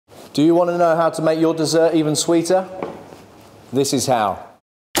Do you want to know how to make your dessert even sweeter? This is how.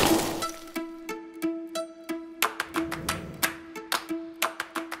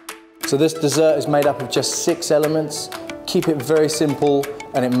 So this dessert is made up of just 6 elements. Keep it very simple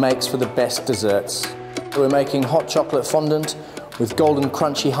and it makes for the best desserts. We're making hot chocolate fondant with golden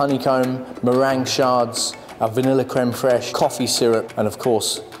crunchy honeycomb, meringue shards, our vanilla creme fraiche, coffee syrup, and of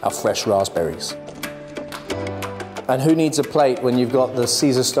course, our fresh raspberries. And who needs a plate when you've got the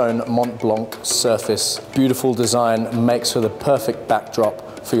Caesarstone Montblanc surface? Beautiful design, makes for the perfect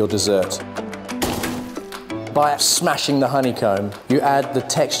backdrop for your dessert. By smashing the honeycomb, you add the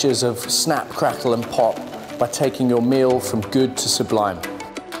textures of snap, crackle, and pop by taking your meal from good to sublime.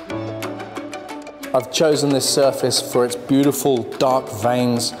 I've chosen this surface for its beautiful dark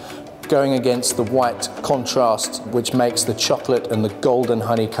veins going against the white contrast, which makes the chocolate and the golden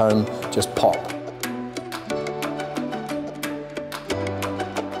honeycomb just pop.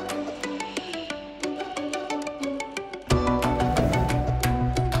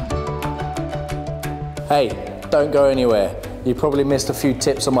 Hey, don't go anywhere. You probably missed a few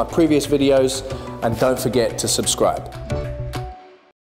tips on my previous videos, and don't forget to subscribe.